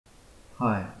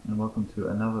Hi, and welcome to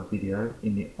another video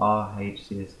in the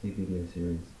RHCSA video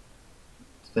series.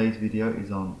 Today's video is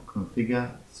on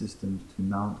configure systems to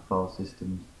mount file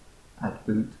systems at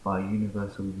boot by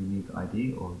Universal Unique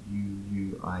ID or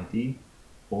UUID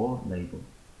or label.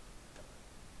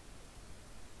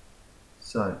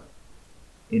 So,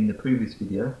 in the previous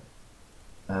video,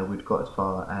 we'd got as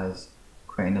far as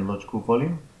creating a logical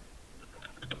volume.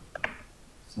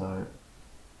 So,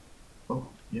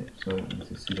 so let's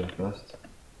just sudo first. So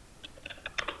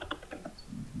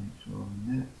make sure I'm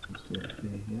there. So let's do it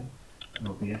clear here.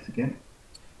 LBS again.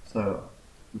 So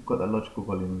we've got that logical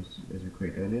volume as we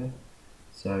created earlier.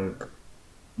 So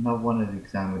now one of the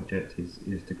exam objectives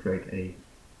is to create a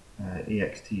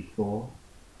ext4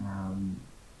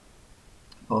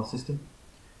 file system.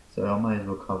 So I might as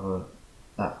well cover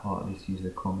that part. Let's use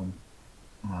a common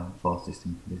file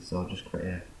system for this. So I'll just create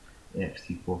a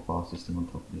ext4 file system on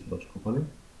top of this logical volume.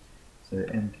 So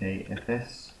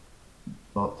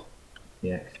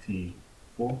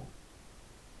mkfs.ext4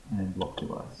 and block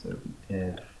device. So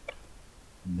dev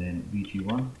and then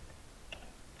vg1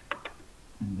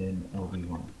 and then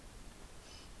lv1.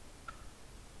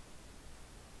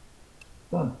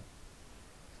 Done.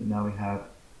 So now we have,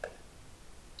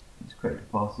 let's create a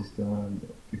file system,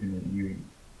 given it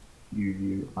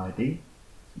UUID,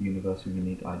 so Universal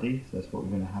Unique ID, so that's what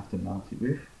we're going to have to mount it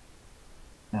with,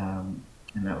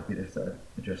 and that will be the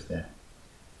address there.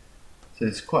 So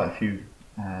there's quite a few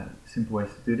simple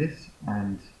ways to do this,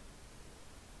 and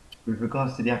with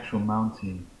regards to the actual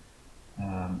mounting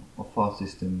of file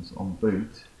systems on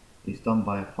boot, it's done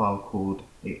by a file called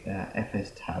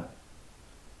fstab.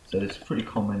 So it's pretty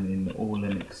common in all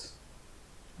Linux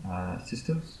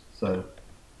systems. So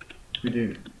if we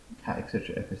do cat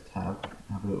etc fstab,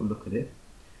 have a little look at it.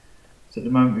 So at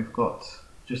the moment we've got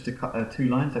just two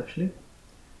lines actually.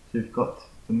 So we've got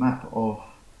the map of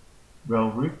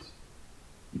RHEL root,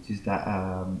 which is that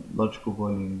logical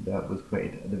volume that was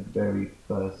created at the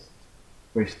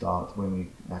very start when we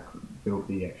built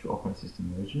the actual operating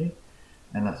system originally,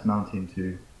 and that's mounting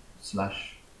to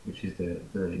slash, which is the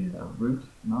root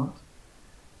mount,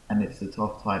 and it's the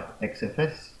of type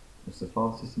XFS, that's the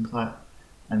file system type,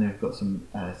 and then we've got some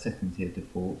settings here,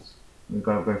 defaults. We'll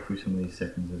go through some of these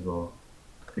settings as well.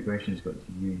 Configuration has got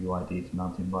the UUID it's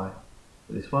mounting by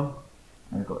for this one,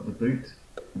 and we've got the boot,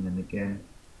 and then again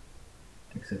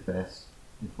XFS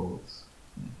defaults.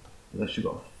 We've actually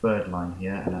got a third line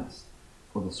here, and that's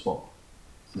for the swap.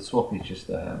 So the swap is just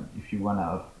if you run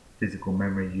out of physical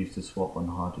memory, use the swap on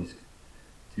the hard disk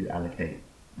to allocate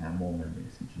more memory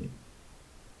essentially.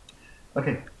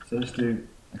 Okay, so let's do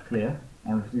a clear,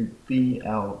 and if we do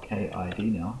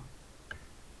blkid now,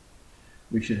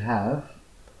 we should have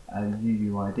a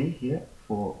UUID here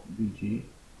for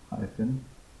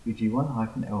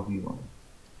vg-vg1-lv1.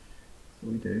 So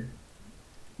we do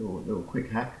a little quick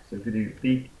hack. So if we do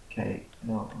blkid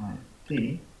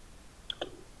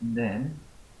and then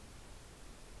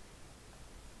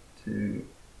to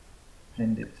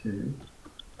append it to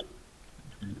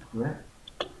grep,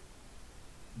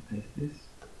 and paste this,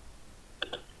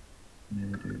 and then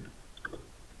we do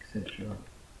etc.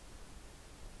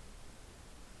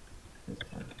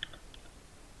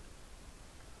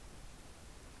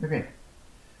 Okay,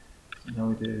 so now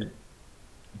we do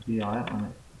vi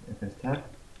on fstab.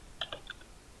 So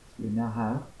we now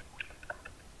have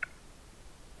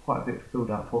quite a bit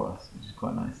filled out for us, which is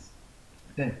quite nice.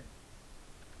 Okay,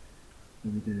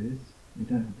 what we do is, we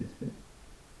don't have this bit,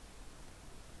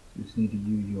 so we just need a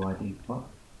UUID part,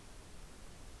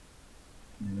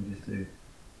 and then we just do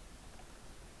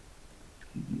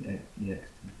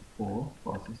ext4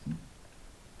 file system,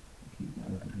 keep that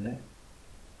over there.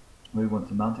 Where we want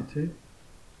to mount it to,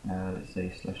 let's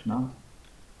say /mount.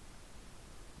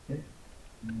 Okay,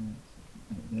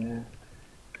 there.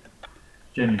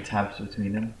 Generally tabs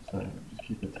between them, so just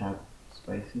keep a tab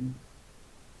spacing.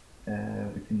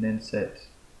 We can then set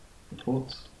the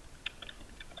ports.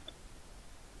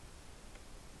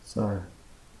 So,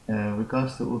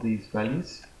 regards to all these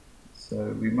values,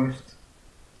 so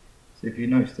if you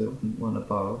notice the one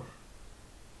above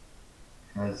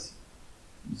has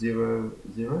 0,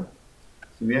 0,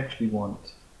 so we actually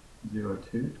want 0,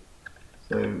 2.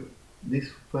 So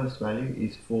this first value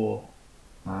is for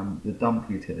the dump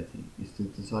utility, is to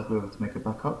decide whether to make a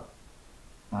backup.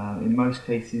 In most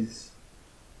cases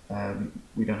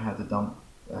we don't have the dump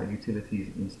utilities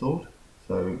installed,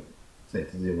 so set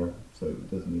it to 0, so it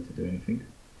doesn't need to do anything.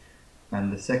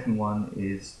 And the second one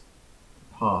is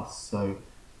pass, so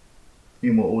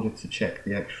in order to check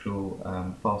the actual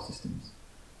file systems.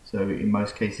 So in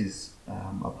most cases,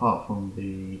 apart from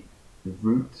the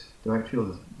root directory or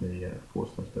the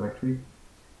 // directory, directory.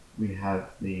 We have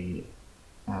the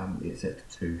it's set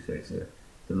to 2, so it's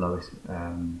the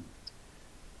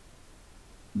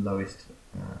lowest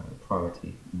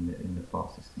priority in the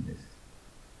file system list.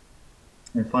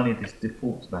 And finally, this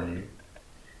default value,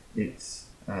 it's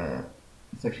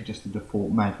actually just the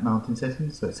default mounting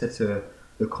settings, so it sets the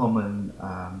common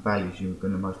values you're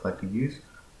going to most likely use.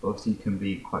 But obviously, it can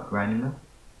be quite granular.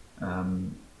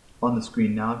 On the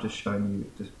screen now, just showing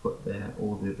you, just put there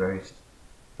all the various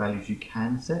values you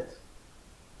can set.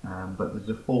 But the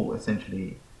default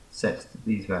essentially sets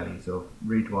these values of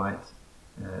read write,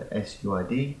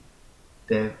 SUID,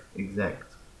 dev, exec,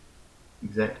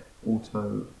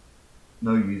 auto,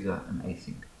 no user, and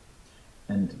async.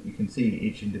 And you can see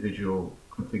each individual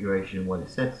configuration what it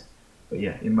sets. But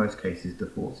yeah, in most cases,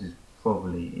 defaults is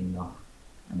probably enough,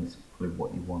 and it's probably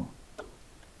what you want.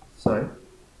 So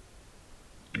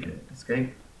we do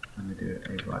escape, and we do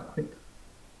a right click.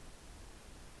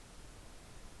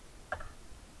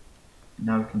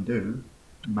 Now we can do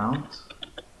mount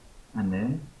and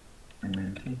then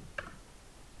MNT.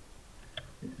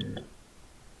 There's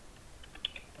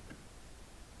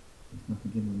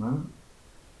nothing in the moment,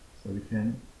 so we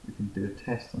can do a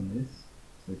test on this.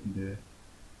 So we can do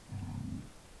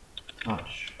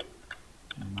touch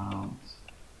mount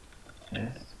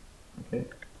test. Okay.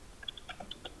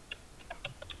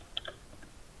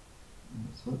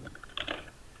 So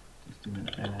just do an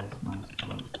ls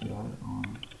 -lpi on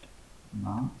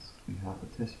mounts. We have a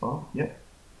test file. Yep.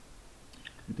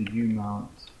 With the u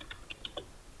mount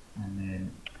and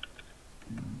then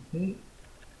MNT.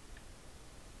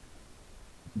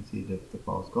 You can see the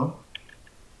file's gone.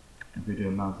 If we do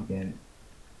a mount again,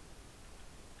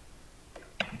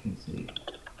 you can see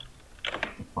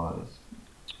the file is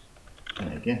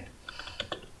there again.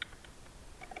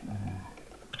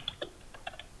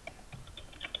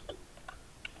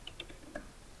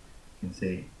 You can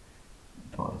see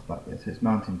the file is back there, so it's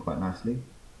mounting quite nicely.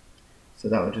 So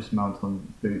that will just mount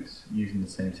on boots using the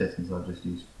same settings I just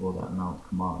used for that mount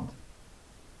command.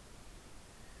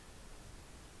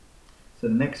 So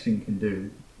the next thing you can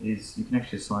do is you can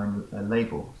actually assign a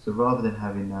label. So rather than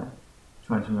having that,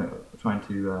 trying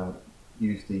to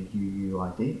use the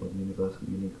UUID or the Universal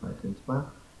Unique Identifier,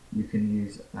 you can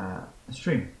use a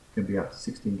string. It can be up to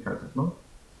 16 characters long.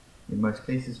 In most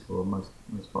cases, for most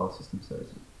file systems, so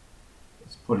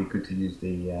it's probably good to use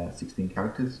the 16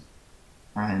 characters.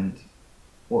 And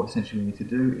what essentially we need to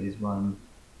do is run.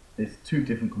 There's two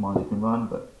different commands you can run,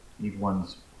 but either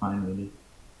one's fine really.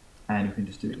 And you can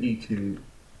just do e2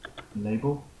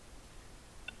 label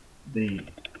the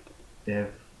dev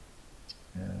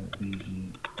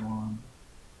vg1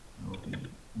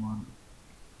 lv1,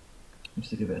 just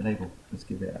to give it a label. Let's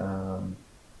give it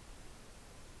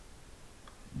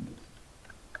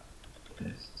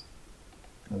test.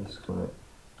 Let's call it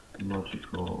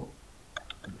logical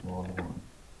vol1.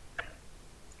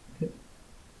 Okay.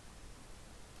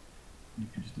 You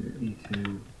can just do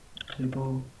e2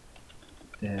 label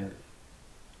dev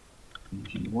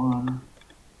vg1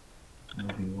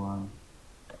 lv1,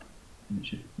 and it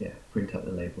should print out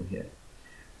the label here.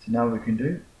 So now what we can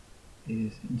do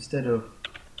is, instead of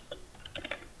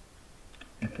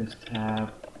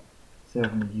fstab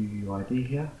serving the UUID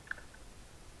here,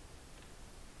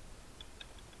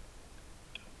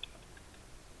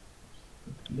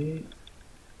 we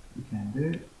can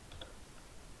do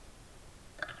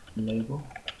label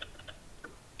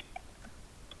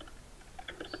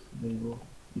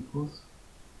equals,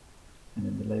 and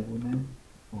then the label name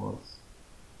was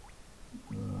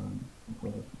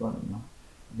I've forgotten now.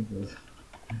 I think it was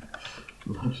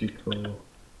logical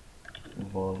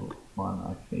vol1,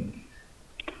 I think.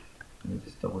 Let me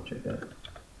just double check that.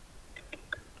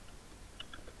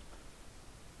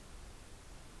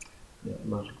 Yeah,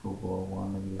 logical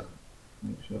vol1. Let me just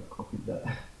make sure I've copied that.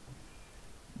 Let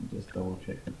me just double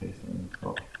check and paste it in the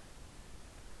top.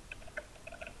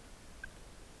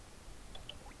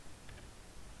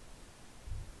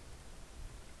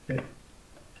 Okay.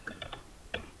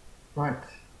 Right.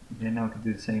 Okay, now we can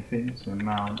do the same thing. So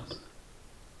mount.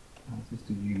 Let's just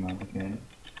do u mount again.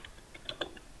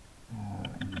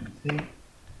 MNT.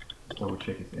 Just double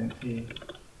check it's empty.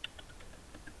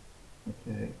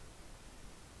 Okay.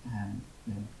 And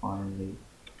then finally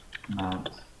mount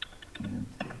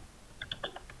MNT.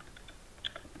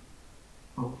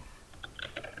 Oh.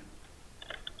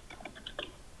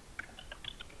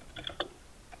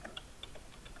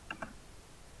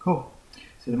 Cool.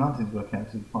 So the mounting is working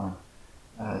absolutely fine.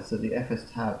 So the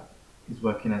fstab is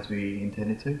working as we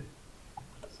intended to.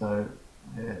 So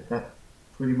that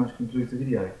pretty much concludes the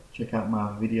video. Check out my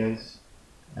other videos.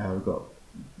 We'll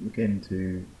get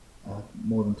into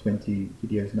more than 20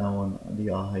 videos now on the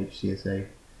RHCSA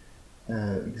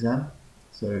exam,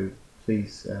 so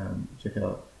please check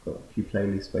out. Got a few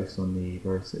playlists based on the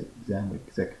various exam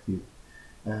executive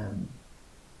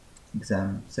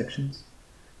exam sections,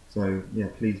 so yeah,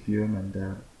 please view them and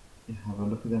have a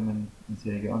look at them and see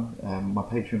how you get on. My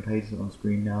Patreon page is on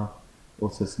screen now,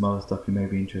 also some other stuff you may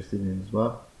be interested in as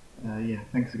well. Yeah,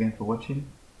 thanks again for watching,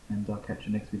 and I'll catch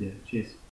you next video. Cheers.